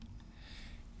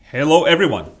Hello,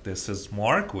 everyone. This is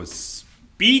Mark with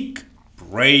Speak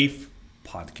Brave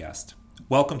Podcast.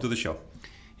 Welcome to the show.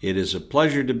 It is a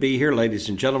pleasure to be here, ladies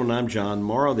and gentlemen. I'm John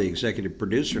Morrow, the executive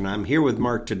producer, and I'm here with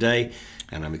Mark today,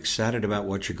 and I'm excited about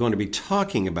what you're going to be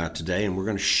talking about today, and we're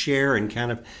going to share and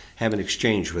kind of have an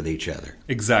exchange with each other.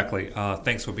 Exactly.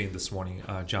 Thanks for being this morning,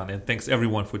 John, and thanks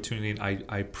everyone for tuning in.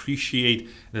 I appreciate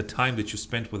the time that you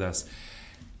spent with us.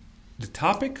 The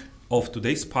topic of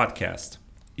today's podcast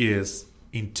is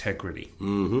integrity.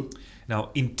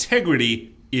 Now,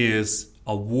 integrity is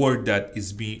a word that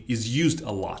is used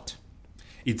a lot.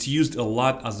 It's used a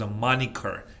lot as a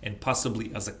moniker and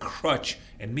possibly as a crutch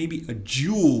and maybe a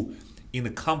jewel in a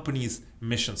company's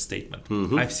mission statement.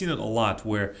 I've seen it a lot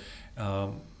where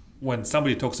when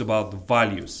somebody talks about the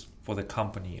values for the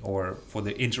company or for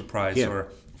the enterprise or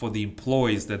for the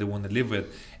employees that they want to live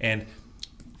with, and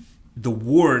the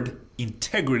word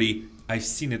integrity, I've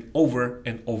seen it over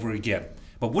and over again.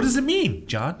 But what does it mean,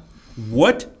 John?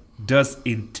 What does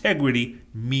integrity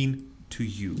mean to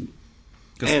you?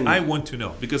 Because I want to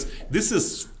know. Because this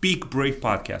is Speak Brave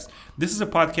Podcast. This is a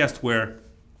podcast where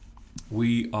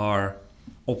we are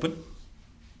open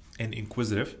and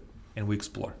inquisitive and we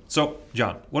explore. So,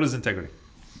 John, what is integrity?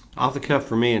 Off the cuff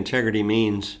for me, integrity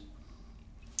means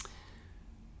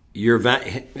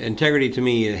integrity to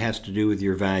me, it has to do with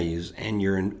your values, and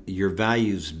your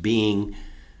values being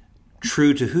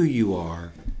true to who you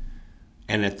are,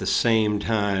 and at the same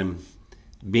time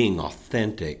being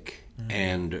authentic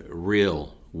and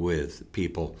real with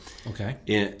people. Okay.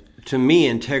 To me,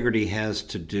 integrity has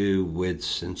to do with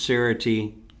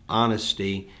sincerity,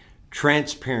 honesty,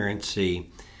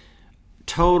 transparency,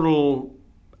 total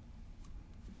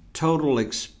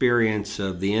experience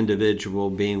of the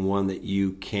individual being one that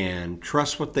you can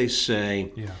trust what they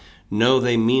say, know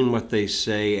they mean what they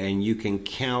say, and you can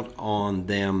count on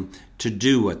them to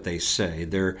do what they say.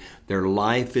 Their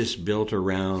life is built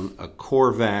around a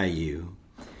core value,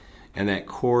 and that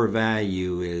core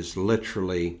value is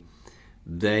literally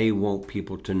they want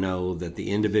people to know that the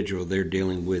individual they're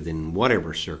dealing with in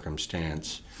whatever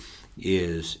circumstance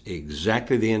is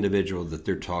exactly the individual that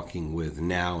they're talking with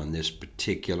now in this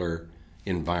particular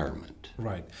environment.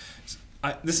 Right.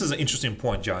 This is an interesting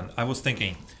point, John. I was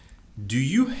thinking, do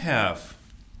you have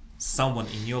someone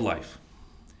in your life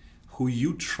who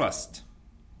you trust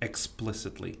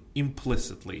explicitly,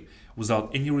 implicitly,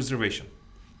 without any reservation?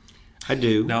 I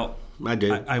do. Now, I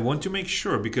do. I want to make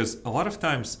sure, because a lot of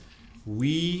times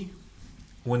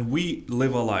when we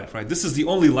live a life, right? This is the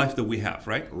only life that we have,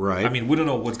 right? Right. I mean, we don't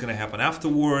know what's going to happen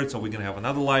afterwards. Are we going to have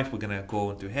another life? We're going to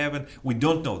go into heaven. We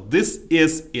don't know. This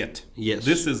is it. Yes.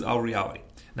 This is our reality.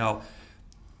 Now,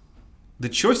 the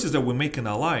choices that we make in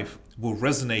our life will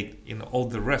resonate in all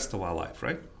the rest of our life,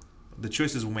 right? The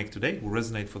choices we make today will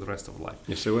resonate for the rest of our life.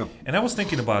 Yes, they will. And I was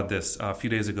thinking about this a few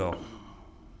days ago.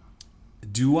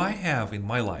 Do I have in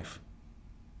my life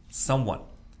someone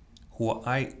who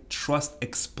I trust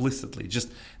explicitly?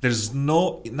 Just there's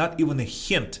not even a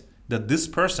hint that this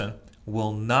person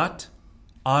will not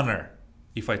honor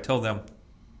if I tell them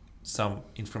some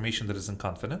information that is in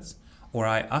confidence, or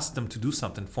I ask them to do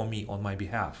something for me on my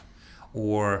behalf,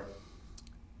 or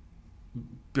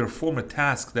perform a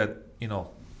task that,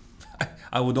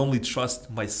 I would only trust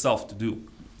myself to do.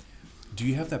 Do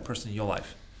you have that person in your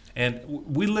life? And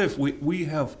we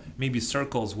have maybe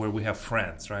circles where we have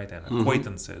friends, right? And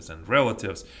acquaintances and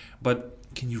relatives. But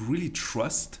can you really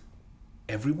trust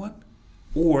everyone?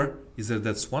 Or is there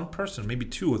that's one person, maybe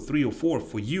two or three or four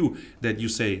for you that you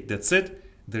say, that's it?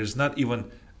 There's not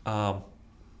even a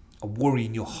worry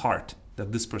in your heart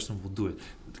that this person will do it.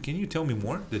 Can you tell me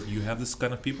more that you have this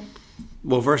kind of people?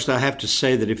 Well, first I have to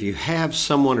say that if you have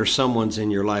someone or someone's in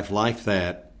your life like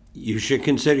that, you should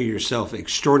consider yourself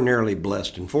extraordinarily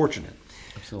blessed and fortunate.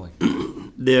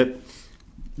 Absolutely.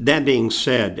 That being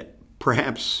said,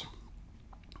 perhaps,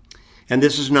 and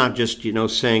this is not just,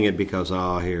 saying it because,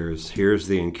 here's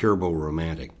the incurable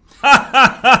romantic.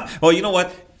 Well, you know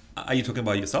what? Are you talking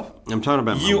about yourself? I'm talking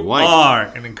about my wife. You are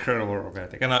an incredible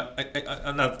romantic. And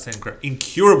I'm not saying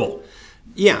incurable.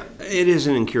 Yeah, it is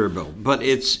an incurable, but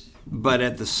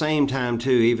at the same time, too,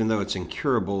 even though it's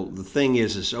incurable, the thing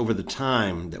is over the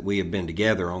time that we have been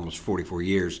together, almost 44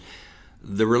 years,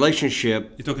 the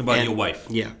relationship... You're talking about your wife.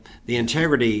 Yeah. The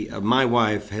integrity of my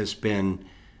wife has been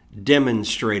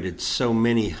demonstrated so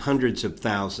many hundreds of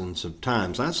thousands of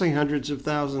times. I say hundreds of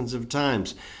thousands of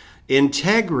times.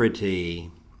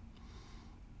 Integrity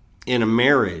in a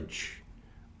marriage,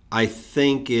 I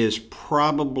think, is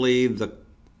probably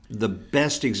the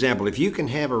best example. If you can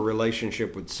have a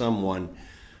relationship with someone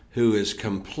who is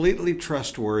completely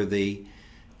trustworthy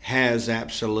has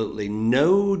absolutely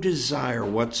no desire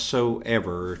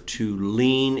whatsoever to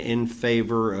lean in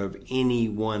favor of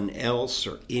anyone else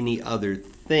or any other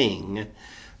thing,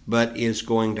 but is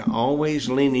going to always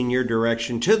lean in your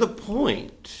direction, to the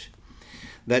point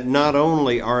that not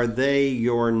only are they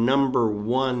your number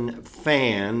one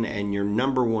fan and your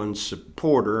number one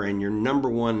supporter and your number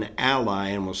one ally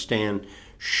and will stand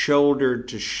shoulder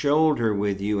to shoulder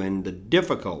with you in the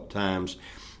difficult times,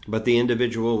 but the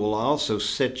individual will also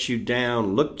set you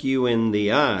down, look you in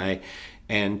the eye,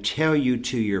 and tell you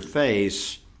to your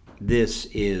face, this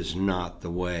is not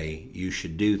the way you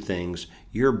should do things.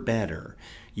 You're better.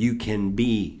 You can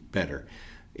be better.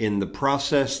 In the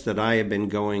process that I have been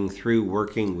going through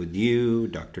working with you,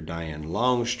 Dr. Diane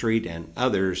Longstreet, and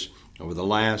others over the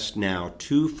last now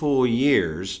 2 full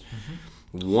years,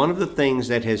 one of the things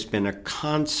that has been a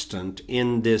constant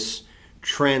in this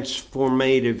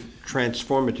transformative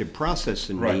process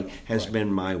in me has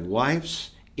been my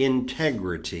wife's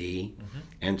integrity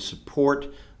and support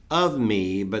of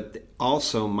me, but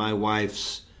also my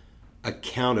wife's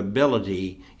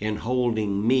accountability in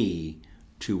holding me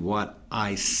to what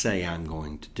I say I'm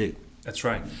going to do. That's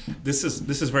right. This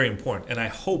is very important, and I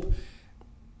hope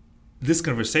this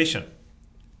conversation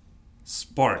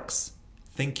sparks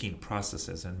thinking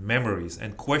processes and memories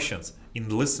and questions in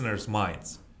listeners'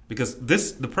 minds. Because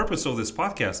the purpose of this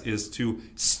podcast is to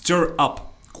stir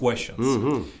up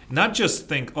questions. Not just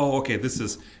think, oh, okay, this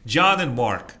is John and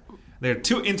Mark. They're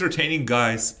 2 entertaining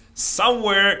guys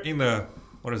somewhere in the,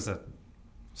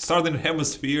 Southern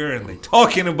Hemisphere, and they're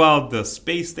talking about the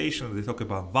space station, they talk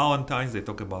about Valentine's, they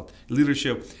talk about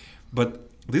leadership.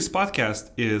 But this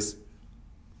podcast is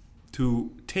to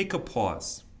take a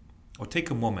pause or take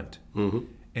a moment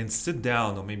and sit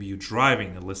down, or maybe you're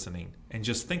driving and listening, and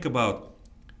just think about,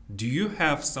 do you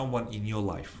have someone in your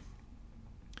life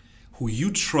who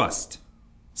you trust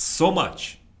so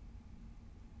much,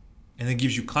 and it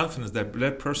gives you confidence that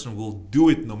that person will do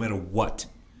it no matter what?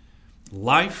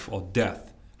 Life or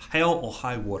death, hell or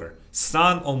high water,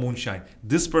 sun or moonshine,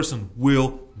 this person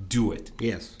will do it.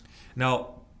 Yes.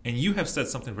 Now, and you have said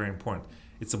something very important.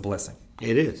 It's a blessing.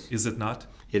 It is. Is it not?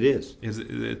 It is.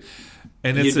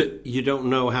 And you don't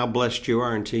know how blessed you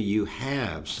are until you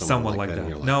have someone like that in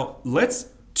your life. Now, let's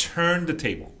turn the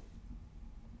table.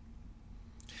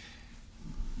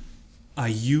 Are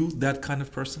you that kind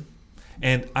of person?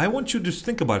 And I want you to just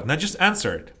think about it, not just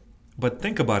answer it, but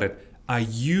think about it. Are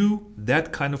you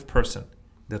that kind of person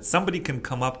that somebody can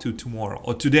come up to tomorrow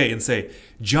or today and say,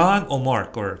 John or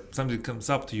Mark, or somebody comes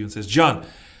up to you and says, John,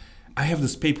 I have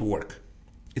this paperwork.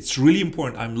 It's really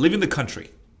important. I'm leaving the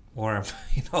country, or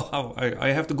I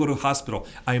have to go to a hospital.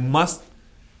 I must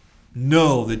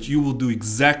know that you will do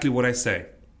exactly what I say,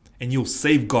 and you'll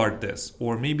safeguard this,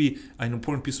 or maybe an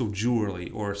important piece of jewelry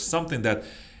or something that,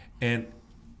 and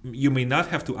you may not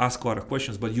have to ask a lot of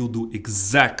questions, but you'll do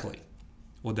exactly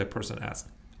what that person asks.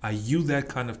 Are you that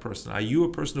kind of person? Are you a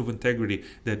person of integrity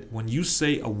that when you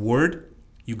say a word,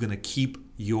 you're going to keep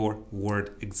your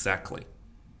word exactly?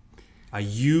 Are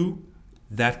you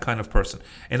that kind of person?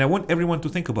 And I want everyone to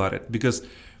think about it, because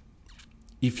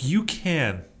if you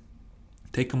can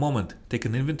take a moment, take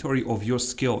an inventory of your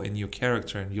skill and your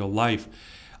character and your life,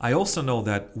 I also know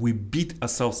that we beat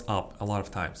ourselves up a lot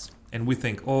of times. And we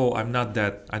think, oh, I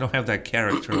don't have that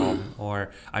character,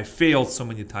 or I failed so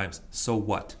many times. So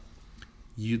what?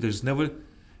 It's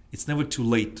never too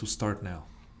late to start now.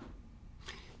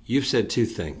 You've said 2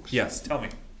 things. Yes, tell me.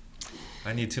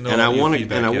 I need to know. And I want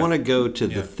to go to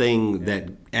the thing that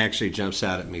actually jumps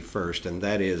out at me first, and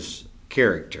that is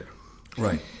character.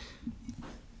 Right.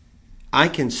 I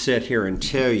can sit here and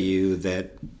tell you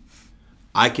that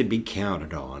I could be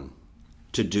counted on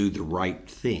to do the right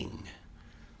thing.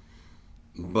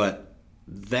 But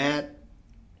that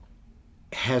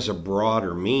has a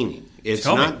broader meaning. It's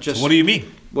Tell not me. just... What do you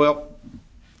mean? Well,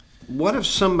 what if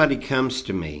somebody comes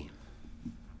to me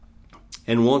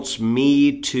and wants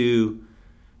me to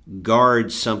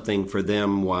guard something for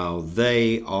them while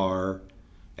they are,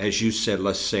 as you said,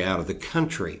 let's say out of the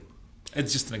country?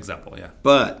 It's just an example, yeah.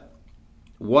 But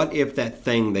what if that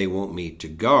thing they want me to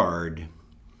guard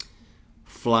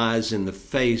flies in the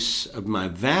face of my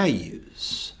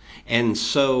values? And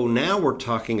so now we're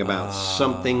talking about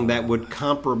something that would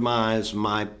compromise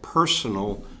my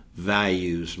personal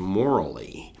values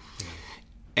morally.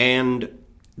 And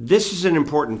this is an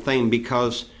important thing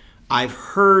because I've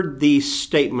heard these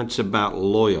statements about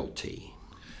loyalty.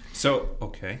 So,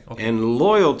 okay. And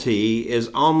loyalty is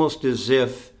almost as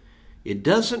if it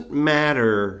doesn't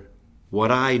matter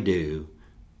what I do,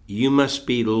 you must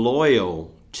be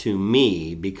loyal to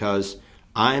me because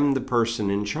I'm the person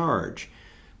in charge.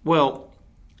 Well,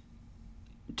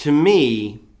 to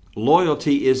me,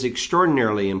 loyalty is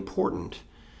extraordinarily important,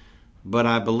 but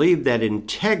I believe that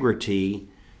integrity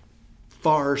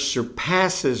far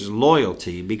surpasses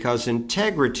loyalty, because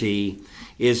integrity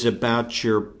is about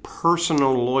your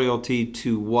personal loyalty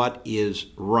to what is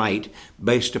right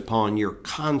based upon your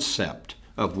concept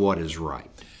of what is right.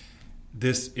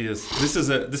 This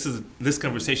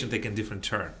conversation taking a different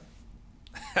turn.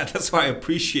 That's why I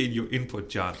appreciate your input,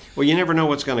 John. Well, you never know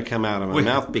what's going to come out of my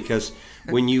mouth, because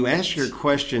when you ask your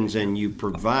questions and you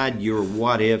provide your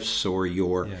what ifs or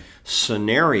your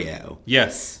scenario,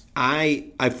 yes,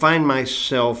 I find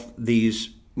myself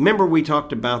remember we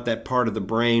talked about that part of the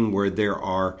brain where there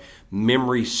are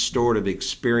memory stored of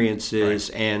experiences,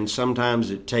 right, and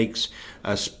sometimes it takes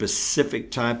a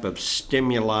specific type of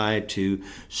stimuli to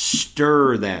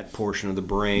stir that portion of the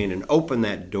brain and open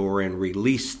that door and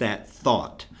release that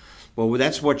thought. Well,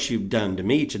 that's what you've done to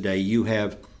me today. You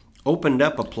have opened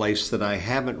up a place that I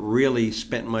haven't really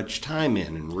spent much time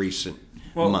in recent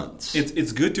months.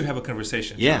 It's good to have a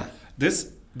conversation. Yeah.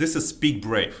 This is Speak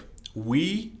Brave.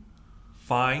 We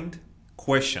find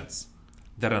questions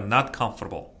that are not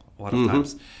comfortable a lot of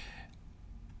times.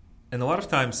 And a lot of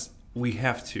times we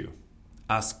have to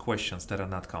ask questions that are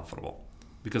not comfortable,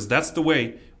 because that's the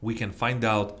way we can find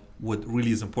out what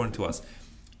really is important to us.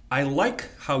 I like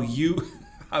how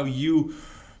you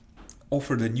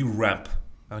offered a new ramp,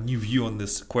 a new view on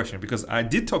this question, because I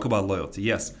did talk about loyalty,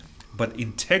 yes, but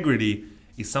integrity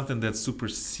is something that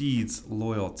supersedes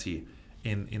loyalty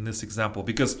in this example,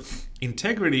 because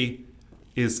integrity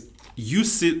is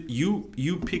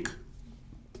you pick.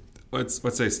 Let's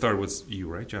say start with you,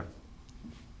 right, John?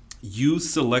 You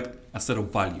select a set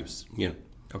of values. Yeah.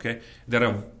 Okay. That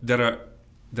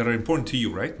are important to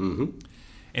you, right? Mm-hmm.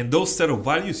 And those set of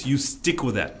values, you stick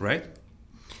with that, right?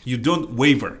 You don't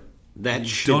waver. That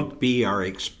should be our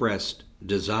expressed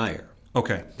desire.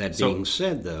 Okay. That being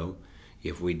said, though,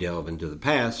 if we delve into the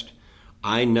past,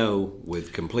 I know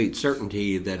with complete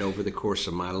certainty that over the course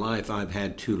of my life, I've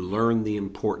had to learn the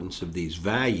importance of these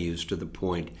values to the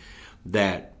point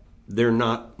that they're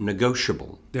not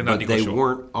negotiable. They're not negotiable. They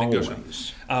weren't always.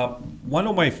 always. One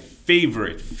of my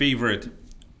favorite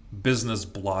business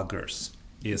bloggers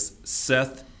is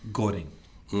Seth Godin.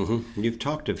 Mm-hmm. You've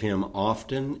talked of him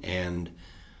often, and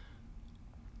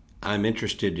I'm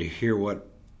interested to hear what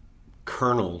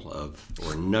kernel of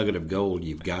or nugget of gold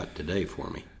you've got today for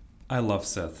me. I love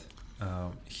Seth.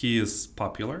 He is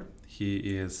popular.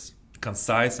 He is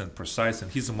concise and precise,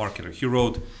 and he's a marketer. He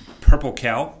wrote Purple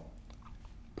Cow,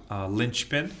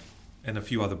 Linchpin, and a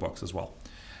few other books as well.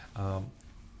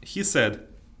 He said,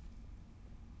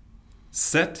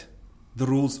 set the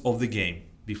rules of the game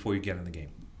before you get in the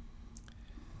game.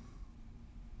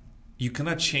 You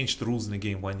cannot change the rules in the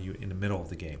game when you're in the middle of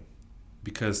the game,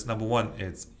 because number one,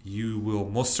 it's you will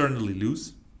most certainly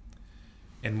lose,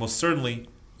 and most certainly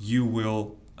you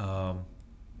will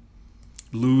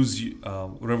lose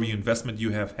whatever your investment you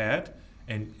have had,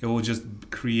 and it will just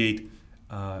create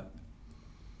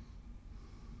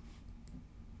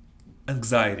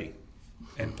anxiety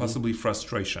and possibly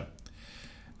frustration.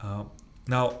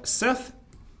 Now, Seth,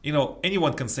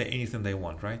 anyone can say anything they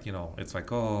want, right? It's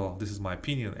like, oh, this is my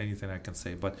opinion, anything I can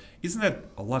say. But isn't that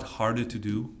a lot harder to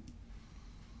do?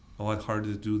 A lot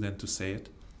harder to do than to say it?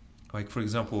 Like, for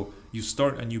example, you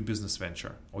start a new business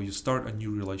venture or you start a new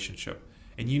relationship,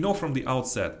 and you know from the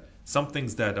outset some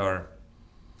things that are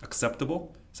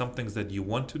acceptable, some things that you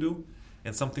want to do,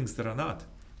 and some things that are not.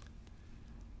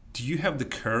 Do you have the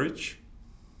courage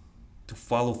to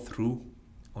follow through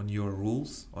on your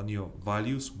rules, on your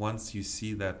values, once you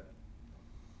see that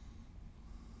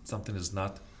something does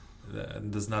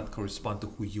not correspond to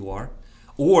who you are?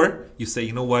 Or you say,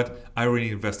 you know what, I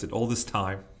already invested all this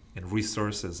time and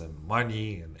resources and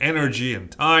money and energy and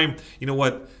time. You know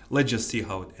what, let's just see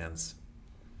how it ends.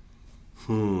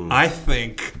 I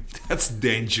think that's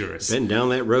dangerous. Been down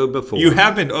that road before. You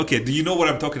haven't? Okay. Do you know what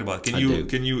I'm talking about? I do.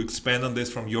 Can you expand on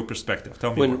this from your perspective?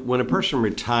 Tell me. When a person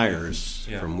retires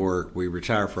from work, we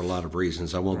retire for a lot of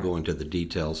reasons. I won't go into the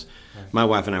details. Right. My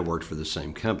wife and I worked for the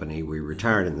same company. We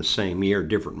retired in the same year,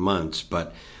 different months,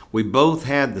 but we both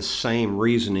had the same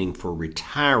reasoning for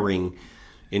retiring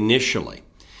initially.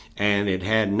 And it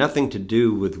had nothing to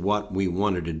do with what we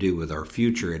wanted to do with our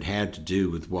future. It had to do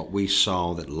with what we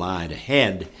saw that lied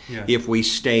ahead if we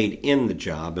stayed in the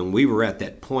job. And we were at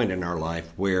that point in our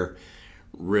life where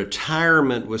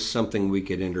retirement was something we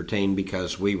could entertain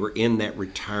because we were in that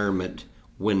retirement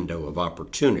window of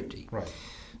opportunity. Right.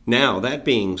 Now, that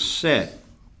being said,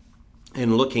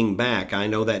 and looking back, I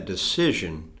know that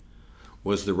decision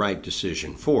was the right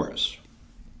decision for us.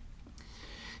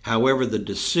 However, the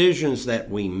decisions that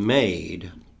we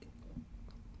made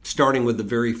starting with the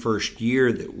very first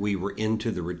year that we were into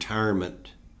the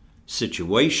retirement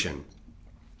situation,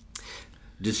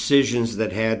 decisions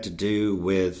that had to do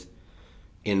with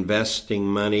investing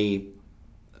money,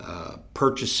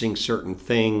 purchasing certain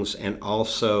things, and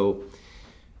also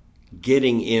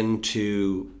getting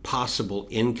into possible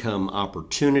income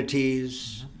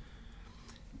opportunities.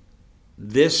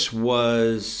 This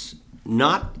was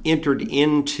not entered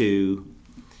into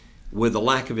with a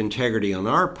lack of integrity on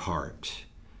our part,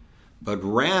 but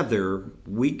rather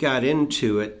we got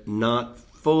into it not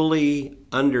fully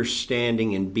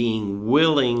understanding and being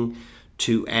willing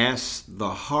to ask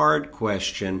the hard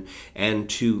question and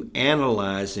to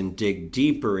analyze and dig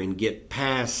deeper and get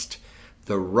past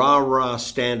the rah-rah,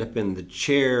 stand up in the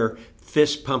chair,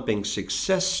 fist-pumping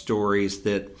success stories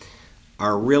that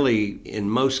are really, in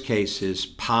most cases,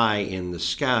 pie in the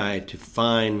sky, to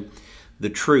find the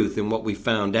truth. And what we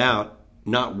found out,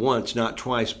 not once, not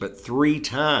twice, but 3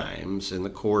 times in the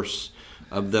course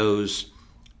of those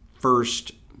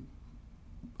first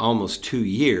almost 2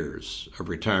 years of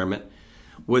retirement,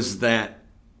 was that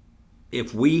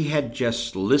if we had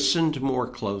just listened more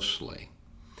closely,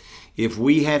 if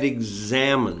we had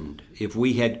examined, if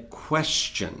we had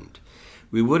questioned,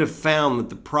 we would have found that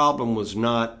the problem was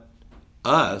not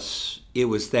us, it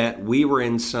was that we were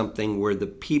in something where the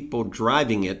people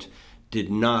driving it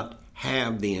did not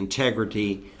have the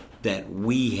integrity that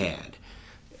we had.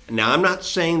 Now, I'm not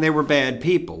saying they were bad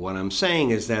people. What I'm saying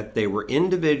is that they were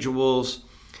individuals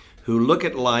who look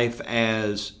at life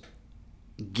as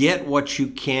get what you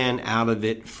can out of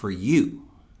it for you.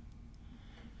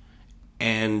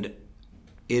 And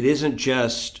it isn't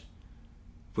just,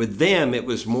 with them, it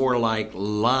was more like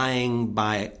lying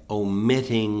by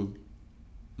omitting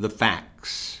the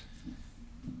facts.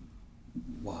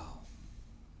 Wow.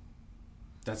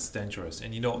 That's dangerous.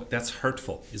 And that's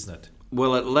hurtful, isn't it?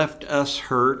 Well, it left us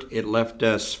hurt. It left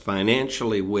us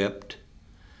financially whipped.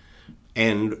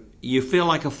 And you feel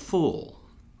like a fool.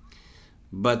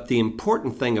 But the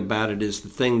important thing about it is the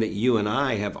thing that you and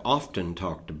I have often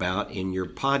talked about in your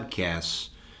podcasts.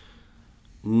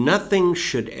 Nothing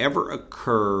should ever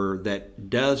occur that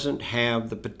doesn't have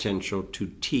the potential to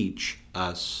teach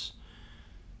us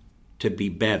to be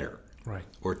better, right,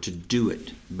 or to do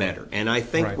it better. And I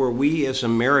think right. where we as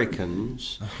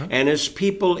Americans and as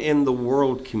people in the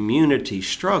world community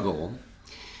struggle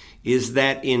is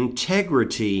that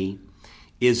integrity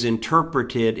is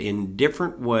interpreted in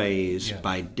different ways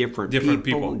by different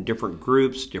people, different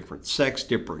groups, different sects,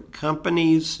 different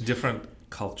companies, different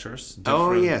cultures,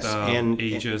 different and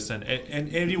ages, and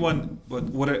everyone.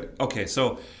 Okay,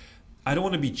 so I don't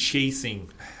want to be chasing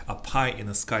a pie in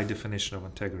the sky definition of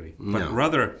integrity, but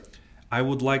rather I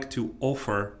would like to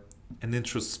offer an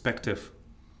introspective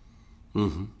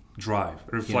drive,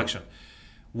 a reflection.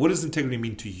 What does integrity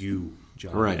mean to you,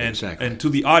 John? Right, exactly. And to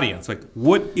the audience,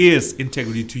 what is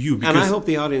integrity to you? Because, and I hope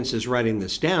the audience is writing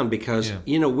this down because,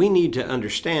 we need to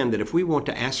understand that if we want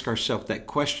to ask ourselves that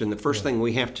question, the first thing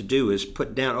we have to do is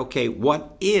put down, okay,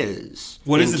 what is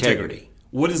integrity?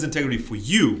 What is integrity for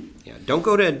you? Yeah, don't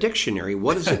go to a dictionary.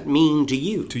 What does it mean to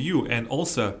you? To you. And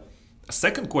also, a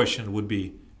second question would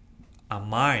be,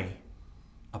 am I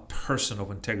a person of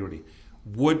integrity?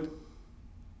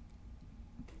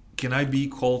 Can I be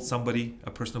called somebody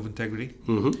a person of integrity?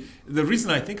 Mm-hmm. The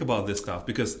reason I think about this stuff,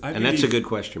 because I believe... And that's a good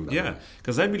question, by the way.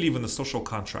 Because I believe in the social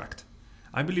contract.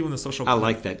 I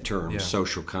like that term,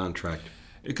 social contract.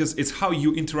 Because it's how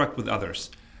you interact with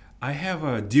others. I have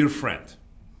a dear friend.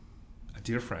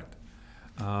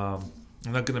 I'm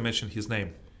not going to mention his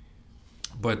name.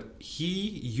 But he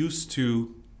used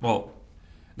to... Well,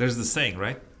 there's the saying,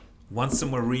 right? Once a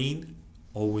Marine...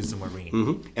 always a Marine.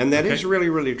 Mm-hmm. And that is really,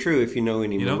 really true if you know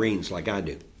any Marines like I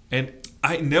do. And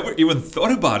I never even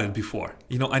thought about it before.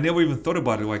 I never even thought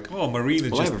about it like, Marine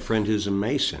is I have a friend who's a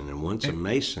Mason, and once a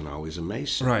Mason, always a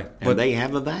Mason. Right. And they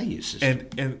have a value system.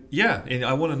 And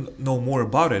I want to know more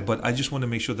about it, but I just want to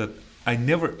make sure that I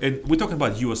never... And we're talking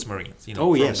about U.S. Marines.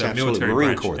 Yes, absolutely.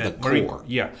 Marine Corps, the Corps.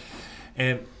 Yeah.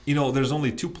 And, there's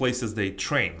only 2 places they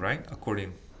train, right?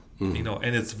 According,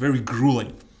 and it's very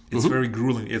grueling. It's very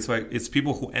grueling. It's like it's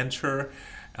people who enter.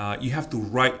 You have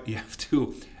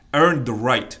to earn the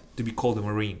right to be called a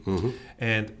Marine. Mm-hmm.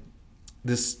 And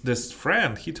this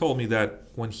friend, he told me that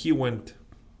when he went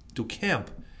to camp,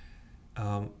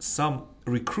 some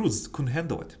recruits couldn't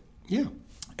handle it. Yeah.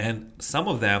 And some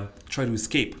of them tried to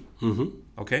escape. Mm-hmm.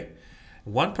 Okay.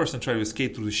 One person tried to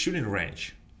escape through the shooting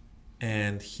range,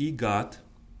 and he got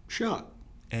shot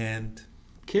and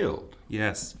killed.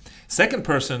 Yes. Second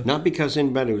person. Not because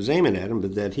anybody was aiming at him,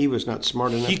 but that he was not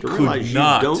smart enough to could realize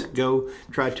not. you don't go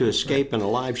try to escape in a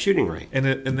live shooting range. And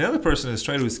the other person is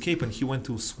trying to escape, and he went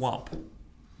to a swamp.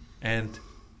 And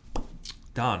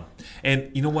done. And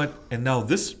you know what? And now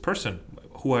this person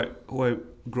who I've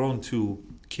grown to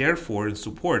care for and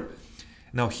support,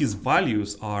 now his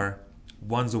values are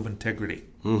ones of integrity.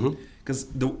 Because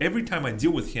every time I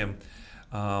deal with him,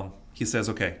 he says,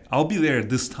 okay, I'll be there at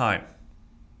this time.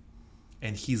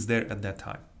 And he's there at that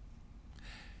time.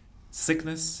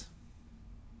 Sickness,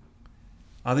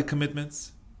 other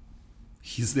commitments,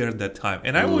 he's there at that time.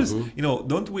 And I always,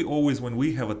 don't we always, when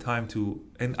we have a time to,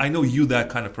 and I know you that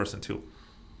kind of person too.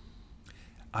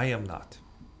 I am not.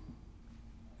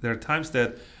 There are times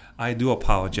that I do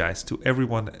apologize to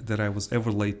everyone that I was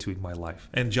ever late to in my life.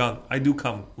 And John, I do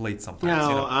come late sometimes.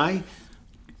 No,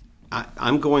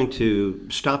 I'm going to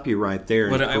stop you right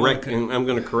there and I'm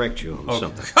going to correct you on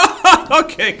something.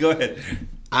 Okay, go ahead.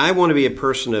 I want to be a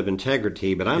person of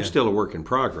integrity, but I'm still a work in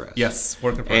progress. Yes,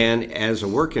 work in progress. And as a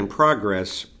work in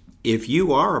progress, if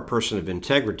you are a person of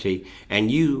integrity and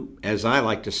you, as I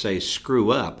like to say,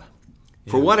 screw up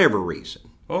for whatever reason,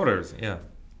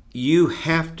 you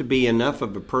have to be enough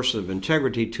of a person of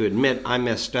integrity to admit I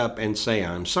messed up and say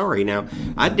I'm sorry. Now,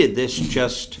 I did this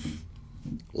just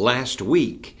last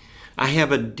week. I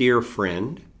have a dear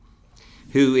friend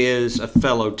who is a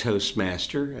fellow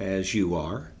Toastmaster, as you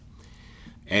are,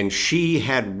 and she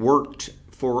had worked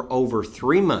for over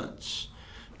 3 months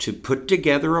to put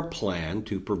together a plan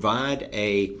to provide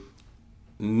a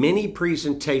mini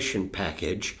presentation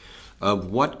package of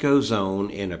what goes on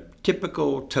in a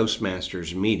typical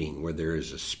Toastmasters meeting, where there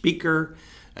is a speaker,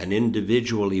 an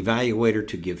individual evaluator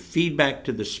to give feedback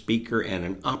to the speaker, and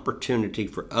an opportunity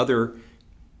for other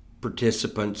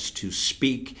participants to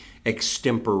speak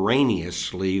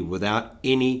extemporaneously without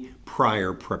any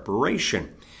prior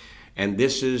preparation. And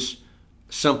this is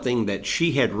something that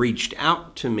she had reached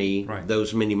out to me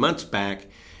those many months back,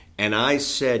 and I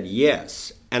said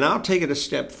yes. And I'll take it a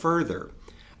step further.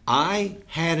 I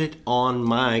had it on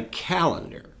my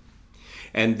calendar.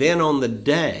 And then on the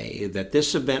day that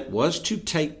this event was to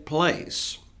take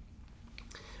place,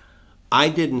 I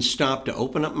didn't stop to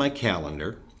open up my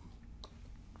calendar,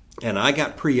 and I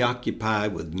got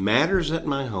preoccupied with matters at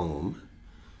my home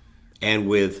and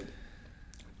with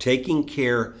taking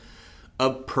care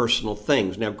of personal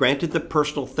things. Now, granted, the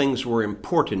personal things were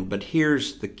important, but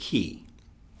here's the key.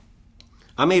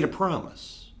 I made a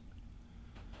promise.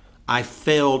 I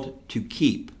failed to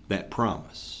keep that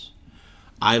promise.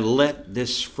 I let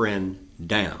this friend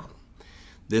down.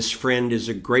 This friend is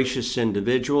a gracious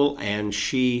individual, and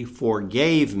she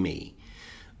forgave me.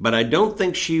 But I don't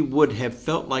think she would have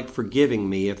felt like forgiving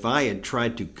me if I had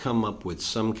tried to come up with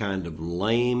some kind of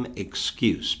lame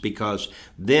excuse, because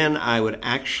then I would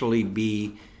actually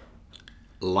be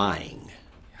lying.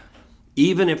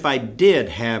 Even if I did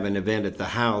have an event at the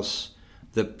house,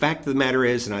 the fact of the matter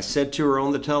is, and I said to her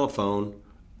on the telephone,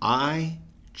 I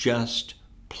just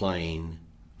plain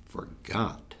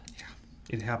forgot. Yeah,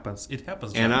 it happens. It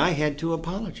happens. And I had to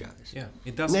apologize. Yeah,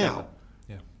 it does now, happen.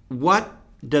 Yeah. What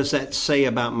does that say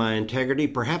about my integrity?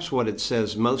 Perhaps what it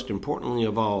says most importantly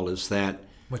of all is that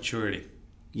maturity.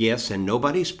 Yes, and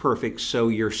nobody's perfect, so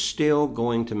you're still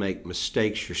going to make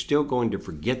mistakes. You're still going to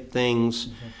forget things.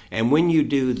 Mm-hmm. And when you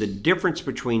do, the difference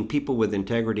between people with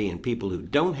integrity and people who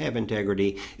don't have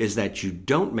integrity is that you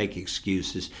don't make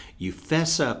excuses. You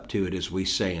fess up to it, as we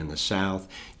say in the South.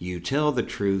 You tell the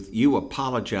truth. You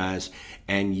apologize,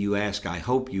 and you ask, I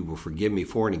hope you will forgive me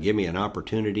for it and give me an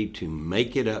opportunity to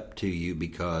make it up to you,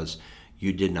 because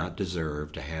you did not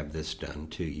deserve to have this done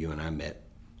to you. And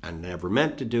I never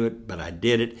meant to do it, but I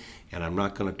did it, and I'm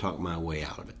not going to talk my way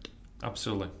out of it.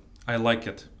 Absolutely. I like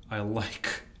it. I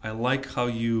like how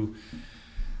you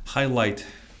highlight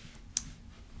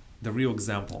the real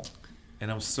example.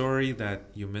 And I'm sorry that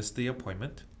you missed the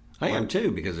appointment. I am too,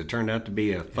 because it turned out to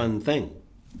be a fun thing.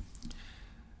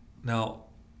 Now,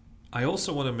 I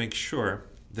also want to make sure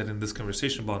that in this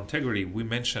conversation about integrity, we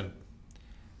mention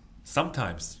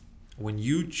sometimes when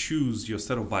you choose your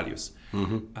set of values,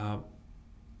 a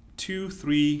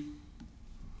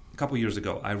couple years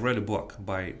ago, I read a book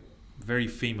by a very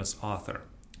famous author,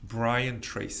 Brian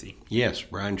Tracy. Yes,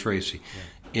 Brian Tracy.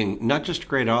 Yeah. Not just a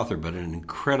great author, but an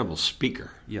incredible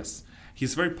speaker. Yes.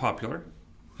 He's very popular,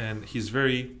 and he's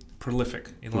very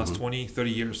prolific in the last 20, 30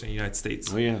 years in the United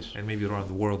States. Oh, yes. And maybe around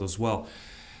the world as well.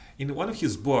 In one of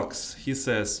his books, he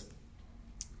says,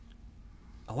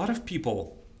 a lot of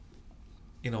people,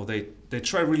 they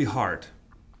try really hard,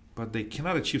 but they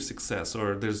cannot achieve success,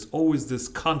 or there's always this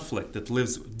conflict that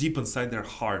lives deep inside their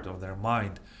heart or their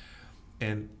mind.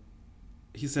 And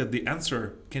he said the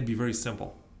answer can be very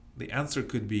simple. The answer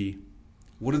could be,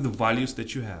 what are the values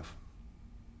that you have?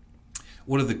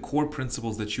 What are the core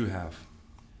principles that you have?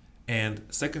 And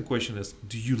second question is,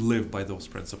 do you live by those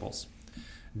principles?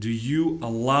 Do you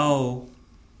allow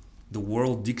the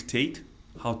world dictate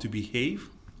how to behave?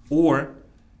 Or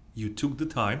you took the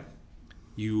time,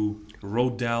 you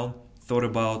wrote down, thought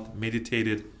about,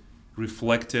 meditated,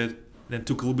 reflected, then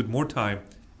took a little bit more time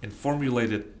and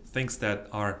formulated things that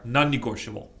are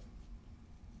non-negotiable.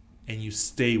 And you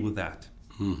stay with that.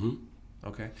 Mm-hmm.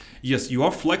 Okay. Yes, you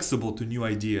are flexible to new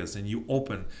ideas and you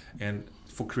open and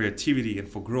for creativity and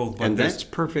for growth. But and that's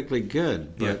perfectly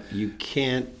good. But Yeah. you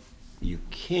can't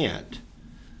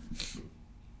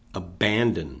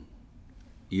abandon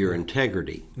your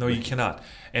integrity. No, you cannot.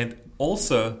 And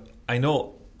also, I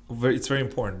know it's very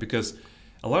important because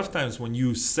a lot of times when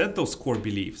you set those core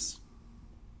beliefs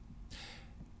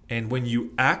and when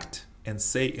you act and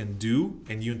say and do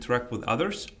and you interact with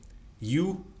others,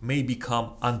 you may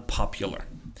become unpopular.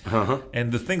 Uh-huh.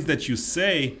 And the things that you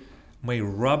say may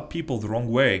rub people the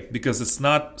wrong way because it's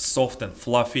not soft and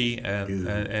fluffy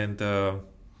and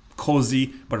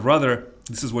cozy, but rather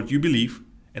this is what you believe,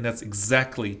 and that's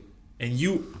exactly, and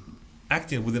you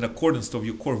acting within accordance of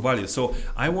your core values. So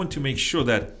I want to make sure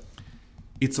that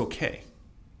it's okay.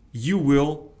 You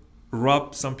will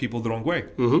rub some people the wrong way,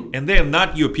 and they are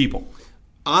not your people.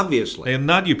 Obviously. They are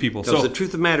not your people. Because So the truth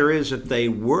of the matter is, if they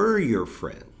were your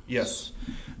friends, yes,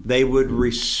 they would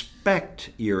respect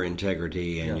your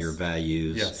integrity and Yes. your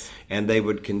values, Yes. and they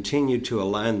would continue to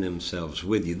align themselves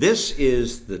with you. This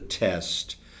is the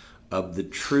test of the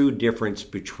true difference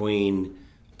between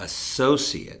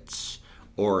associates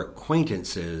or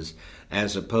acquaintances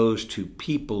as opposed to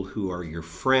people who are your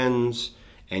friends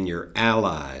and your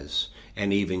allies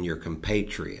and even your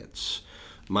compatriots.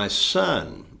 My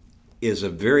son is a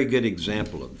very good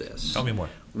example of this. tell me more.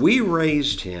 We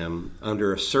raised him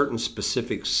under a certain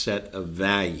specific set of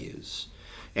values,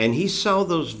 and he saw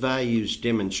those values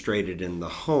demonstrated in the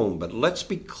home. But let's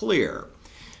be clear,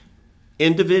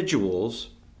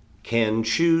 individuals can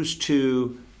choose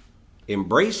to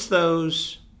embrace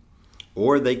those,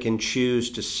 or they can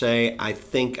choose to say, I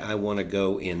think I want to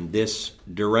go in this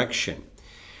direction.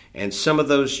 And some of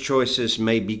those choices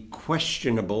may be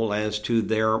questionable as to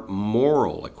their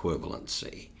moral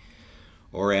equivalency,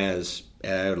 or as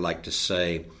I would like to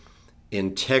say,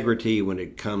 integrity when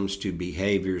it comes to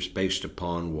behaviors based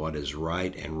upon what is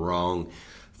right and wrong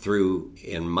through,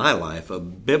 in my life, a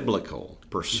biblical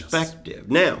perspective. Yes.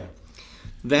 Now,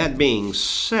 that being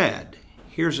said,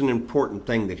 here's an important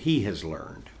thing that he has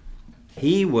learned.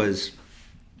 He was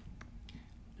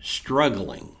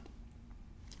struggling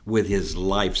with his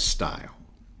lifestyle.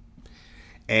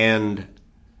 And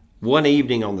one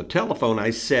evening on the telephone, I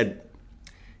said,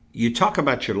 you talk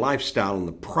about your lifestyle and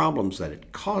the problems that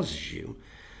it causes you,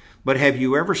 but have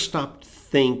you ever stopped to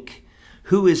think,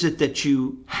 who is it that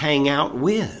you hang out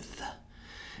with?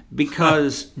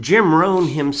 Because Jim Rohn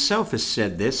himself has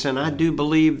said this, and I do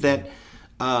believe that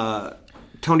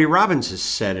Tony Robbins has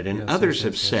said it, and others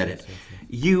have said it.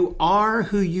 You are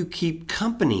who you keep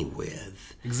company with.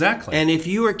 Exactly. And if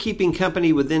you are keeping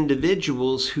company with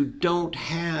individuals who don't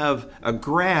have a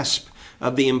grasp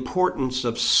of the importance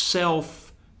of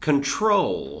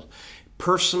self-control,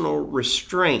 personal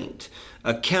restraint,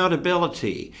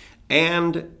 accountability,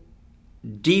 and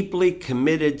deeply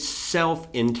committed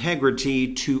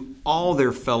self-integrity to all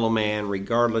their fellow man,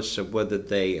 regardless of whether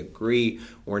they agree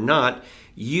or not,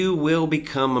 you will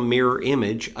become a mirror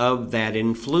image of that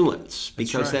influence,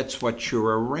 because that's what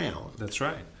you're around. That's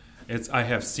right. I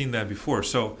have seen that before.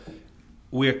 So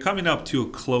we are coming up to a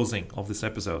closing of this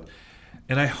episode.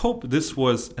 And I hope this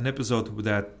was an episode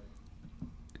that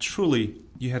truly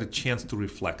you had a chance to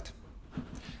reflect.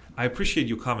 I appreciate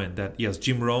your comment that, yes,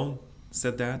 Jim Rohn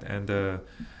said that, and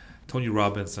Tony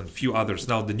Robbins and a few others.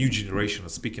 Now the new generation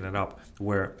is speaking it up,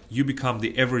 where you become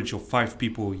the average of 5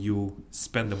 people you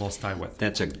spend the most time with.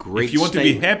 That's a great If you want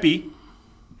statement. to be happy,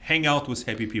 hang out with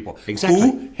happy people. Exactly.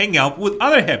 Who hang out with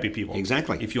other happy people.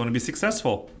 Exactly. If you want to be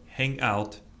successful, hang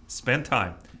out, spend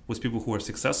time with people who are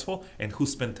successful and who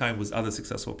spend time with other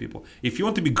successful people. If you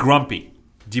want to be grumpy,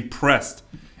 depressed,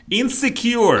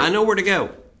 insecure, I know where to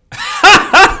go.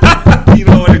 you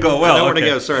know where to go. Well, I know where to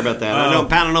go. Sorry about that. I know I'm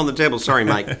pounding on the table. Sorry,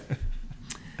 Mike.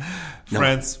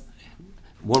 Friends.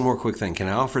 One more quick thing. Can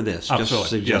I offer this? Absolutely. Just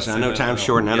suggest. Yes. I know time's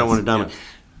short, and I don't want to dumb it. Yes.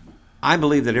 I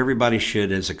believe that everybody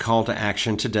should, as a call to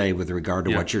action today with regard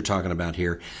to what you're talking about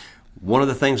here, One of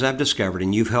the things I've discovered,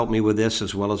 and you've helped me with this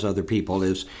as well as other people,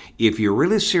 is if you're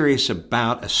really serious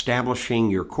about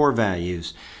establishing your core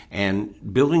values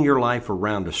and building your life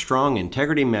around a strong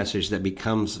integrity message that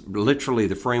becomes literally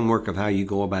the framework of how you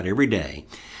go about every day,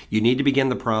 you need to begin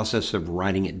the process of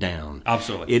writing it down.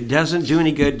 Absolutely. It doesn't do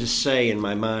any good to say in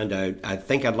my mind, I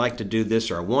think I'd like to do this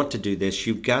or I want to do this.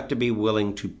 You've got to be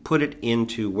willing to put it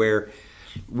into where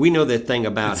we know that thing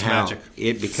about it's how magic.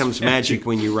 It becomes magic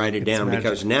when you write it down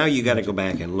because now you got to go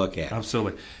back and look at it.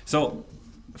 Absolutely. So,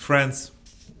 friends,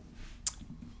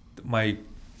 my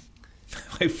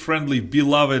friendly,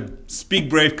 beloved, Speak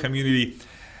Brave community,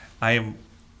 I am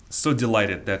so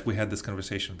delighted that we had this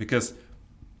conversation because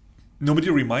nobody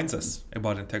reminds us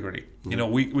about integrity. You know,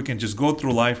 we can just go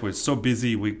through life. We're so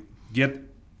busy. We get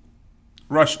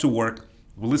rushed to work.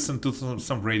 We listen to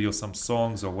some radio, some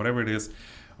songs or whatever it is.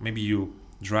 Maybe you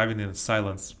driving in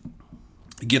silence.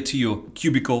 You get to your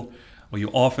cubicle or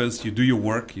your office. You do your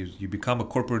work. You become a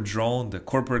corporate drone, the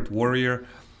corporate warrior.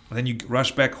 And then you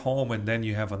rush back home and then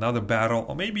you have another battle.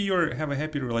 Or maybe you have a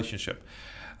happy relationship.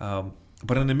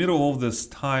 But in the middle of this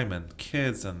time and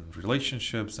kids and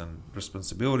relationships and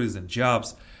responsibilities and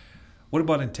jobs, what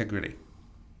about integrity?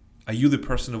 Are you the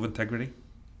person of integrity?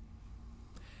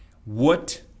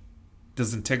 What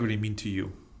does integrity mean to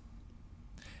you?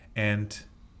 And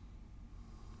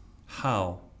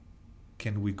how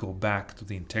can we go back to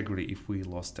the integrity if we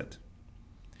lost it?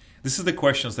 This is the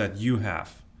questions that you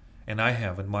have and I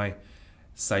have in my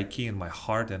psyche, in my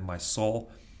heart and my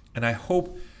soul. And I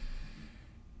hope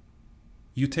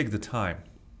you take the time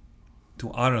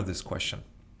to honor this question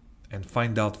and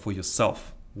find out for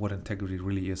yourself what integrity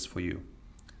really is for you.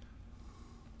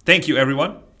 Thank you,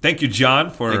 everyone. Thank you, John,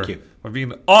 for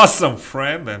being an awesome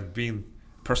friend and being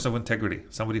a person of integrity,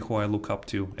 somebody who I look up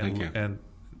to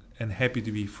and happy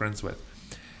to be friends with.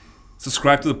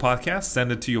 Subscribe to the podcast.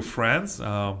 Send it to your friends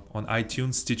on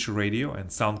iTunes, Stitcher Radio, and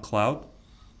SoundCloud.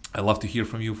 I'd love to hear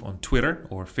from you on Twitter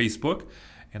or Facebook,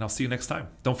 and I'll see you next time.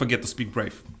 Don't forget to speak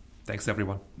brave. Thanks,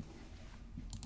 everyone.